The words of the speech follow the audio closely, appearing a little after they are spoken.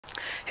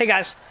Hey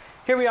guys,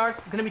 here we are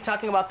going to be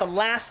talking about the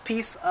last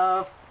piece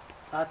of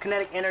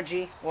kinetic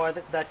energy, or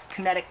the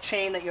kinetic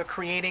chain that you're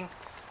creating.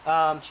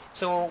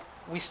 So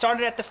we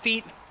started at the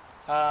feet.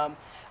 I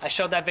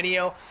showed that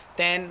video.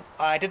 Then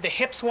I did the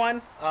hips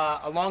one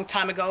a long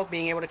time ago.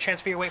 Being able to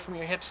transfer your weight from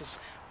your hips is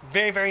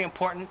very, very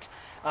important.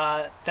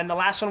 Then the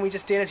last one we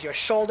just did is your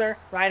shoulder,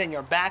 right, and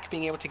your back,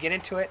 being able to get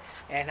into it,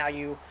 and how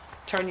you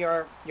turn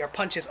your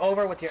punches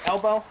over with your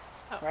elbow,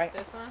 right?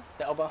 This one?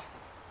 The elbow.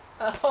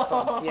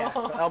 Oh. Boom. Yeah,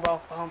 so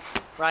elbow, boom,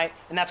 right,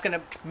 and that's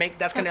gonna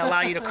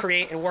allow you to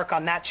create and work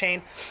on that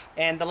chain.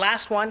 And the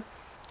last one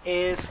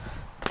is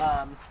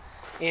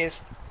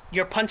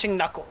your punching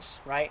knuckles,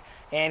 right,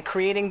 and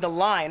creating the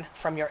line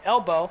from your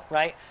elbow,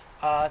 right,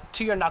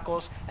 to your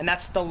knuckles, and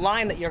that's the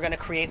line that you're gonna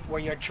create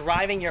where you're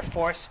driving your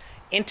force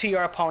into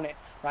your opponent,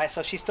 right.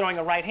 So she's throwing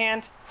a right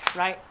hand,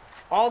 right,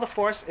 all the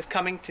force is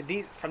coming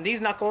to from these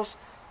knuckles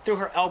through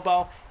her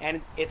elbow,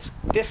 and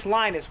this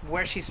line is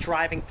where she's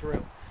driving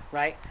through,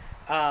 right.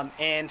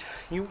 And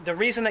the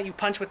reason that you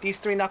punch with these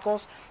three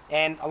knuckles,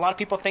 and a lot of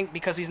people think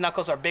because these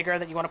knuckles are bigger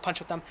that you want to punch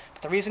with them,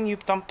 but the reason you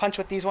don't punch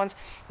with these ones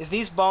is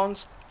these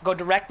bones go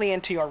directly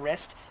into your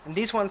wrist, and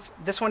this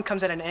one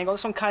comes at an angle.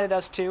 This one kind of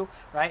does too,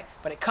 right?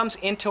 But it comes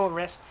into her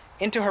wrist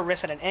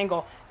at an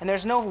angle, and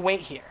there's no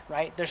weight here,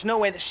 right? There's no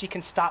way that she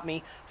can stop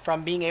me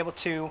from being able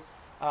to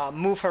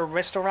move her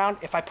wrist around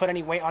if I put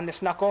any weight on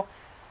this knuckle.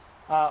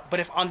 But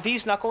if on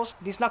these knuckles,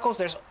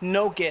 there's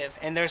no give,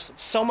 and there's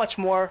so much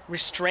more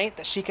restraint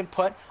that she can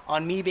put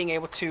on me being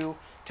able to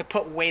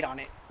put weight on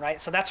it,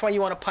 right? So that's why you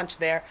want to punch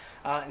there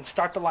and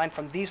start the line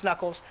from these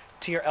knuckles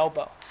to your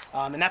elbow.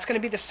 And that's going to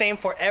be the same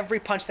for every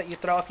punch that you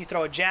throw. If you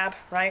throw a jab,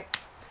 right,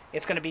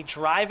 it's going to be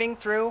driving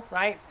through,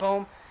 right,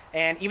 boom.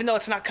 And even though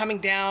it's not coming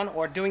down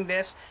or doing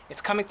this,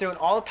 it's coming through, and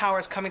all the power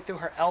is coming through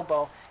her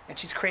elbow, and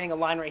she's creating a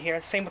line right here.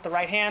 Same with the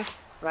right hand,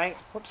 right,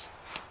 whoops.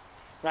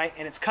 Right,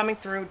 and it's coming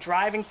through,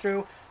 driving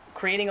through,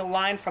 creating a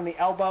line from the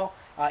elbow,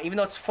 even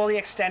though it's fully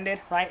extended,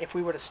 right? If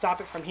we were to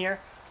stop it from here,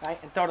 right,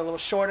 and throw it a little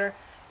shorter,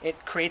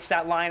 it creates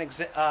that line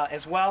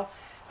as well.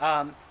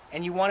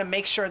 And you want to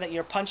make sure that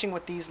you're punching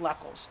with these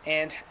knuckles.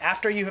 And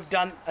after you have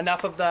done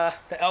enough of the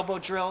elbow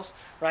drills,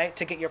 right,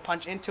 to get your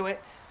punch into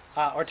it,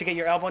 or to get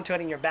your elbow into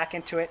it and your back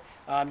into it,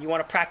 you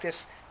want to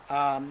practice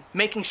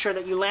making sure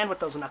that you land with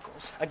those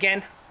knuckles.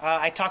 Again,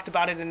 I talked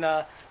about it in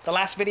the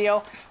last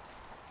video.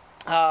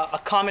 A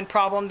common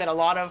problem that a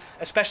lot of,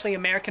 especially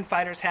American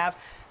fighters have,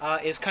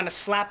 is kind of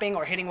slapping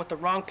or hitting with the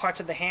wrong parts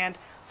of the hand.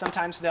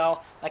 Sometimes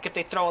they'll, like if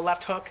they throw a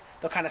left hook,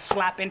 they'll kind of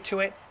slap into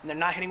it, and they're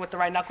not hitting with the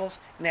right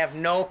knuckles, and they have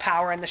no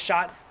power in the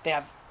shot. They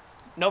have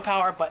no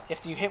power, but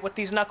if you hit with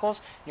these knuckles,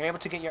 and you're able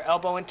to get your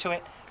elbow into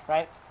it,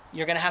 right,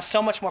 you're going to have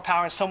so much more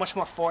power and so much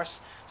more force.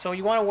 So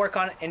you want to work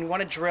on it, and you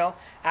want to drill.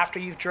 After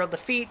you've drilled the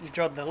feet, you've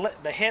drilled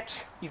the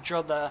hips, you've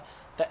drilled the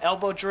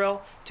elbow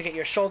drill to get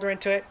your shoulder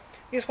into it.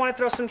 You just want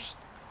to throw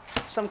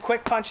some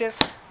quick punches,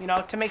 you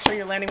know, to make sure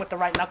you're landing with the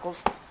right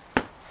knuckles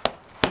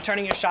and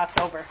turning your shots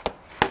over.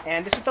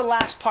 And this is the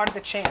last part of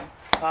the chain.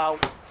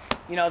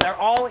 You know, they're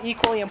all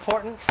equally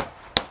important,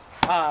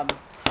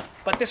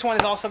 but this one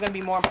is also going to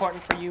be more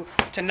important for you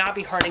to not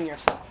be hurting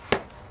yourself.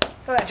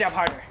 Throw that jab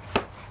harder.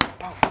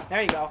 Boom.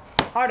 There you go.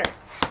 Harder.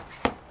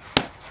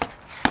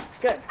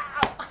 Good.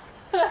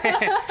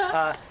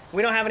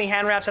 We don't have any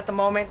hand wraps at the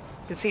moment.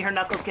 You can see her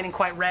knuckles getting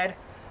quite red.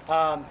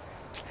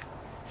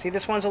 See,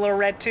 this one's a little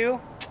red too.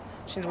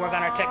 She needs to work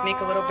on her technique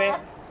a little bit.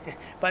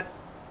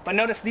 But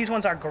notice these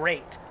ones are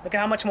great. Look at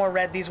how much more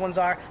red these ones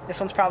are.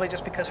 This one's probably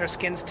just because her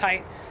skin's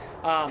tight.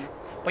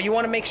 But you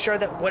want to make sure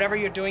that whatever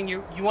you're doing,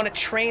 you want to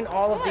train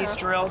all of these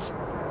drills.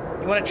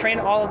 You want to train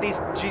all of these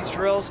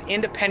drills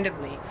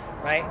independently,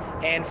 right?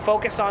 And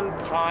focus on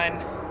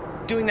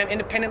doing them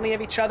independently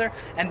of each other,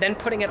 and then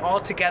putting it all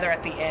together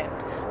at the end.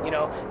 You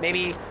know,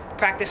 maybe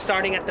practice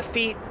starting at the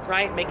feet,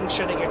 right? Making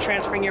sure that you're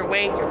transferring your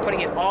weight, you're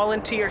putting it all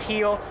into your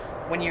heel.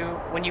 When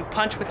you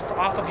punch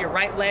off of your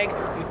right leg,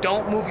 you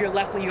don't move your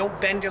left leg, you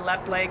don't bend your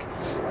left leg.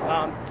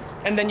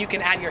 And then you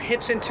can add your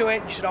hips into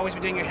it. You should always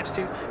be doing your hips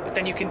too, but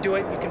then you can do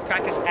it, you can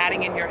practice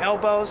adding in your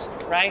elbows,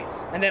 right?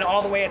 And then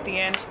all the way at the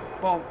end,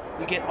 boom,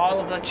 you get all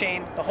of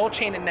the whole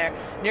chain in there.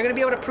 And you're gonna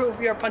be able to prove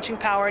your punching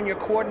power and your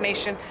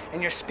coordination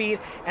and your speed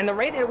and the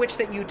rate at which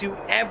that you do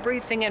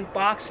everything in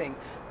boxing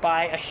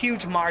by a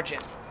huge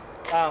margin.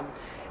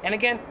 And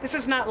again, this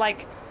is not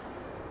like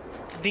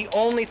the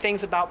only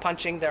things about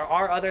punching. There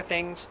are other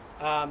things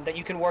that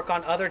you can work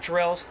on, other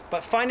drills,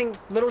 but finding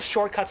little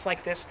shortcuts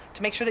like this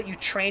to make sure that you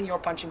train your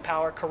punching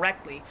power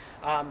correctly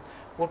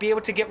will be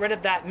able to get rid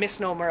of that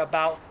misnomer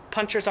about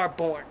punchers are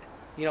born,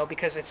 you know,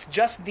 because it's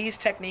just these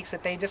techniques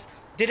that they just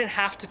didn't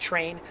have to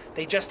train.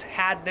 They just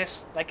had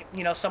this, like,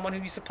 you know, someone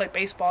who used to play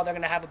baseball, they're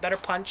going to have a better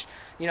punch,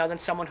 you know, than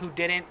someone who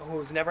didn't, who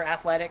was never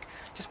athletic,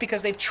 just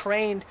because they've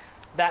trained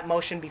that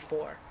motion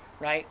before,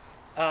 right?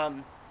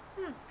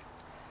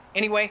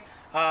 Anyway,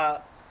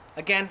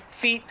 again,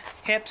 feet,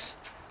 hips,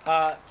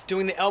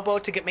 doing the elbow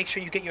to make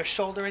sure you get your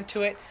shoulder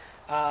into it,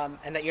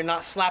 and that you're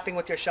not slapping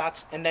with your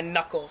shots, and then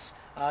knuckles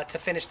to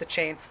finish the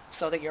chain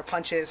so that your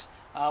punches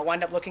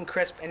wind up looking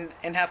crisp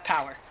and have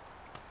power.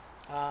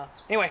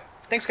 Anyway,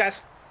 thanks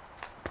guys.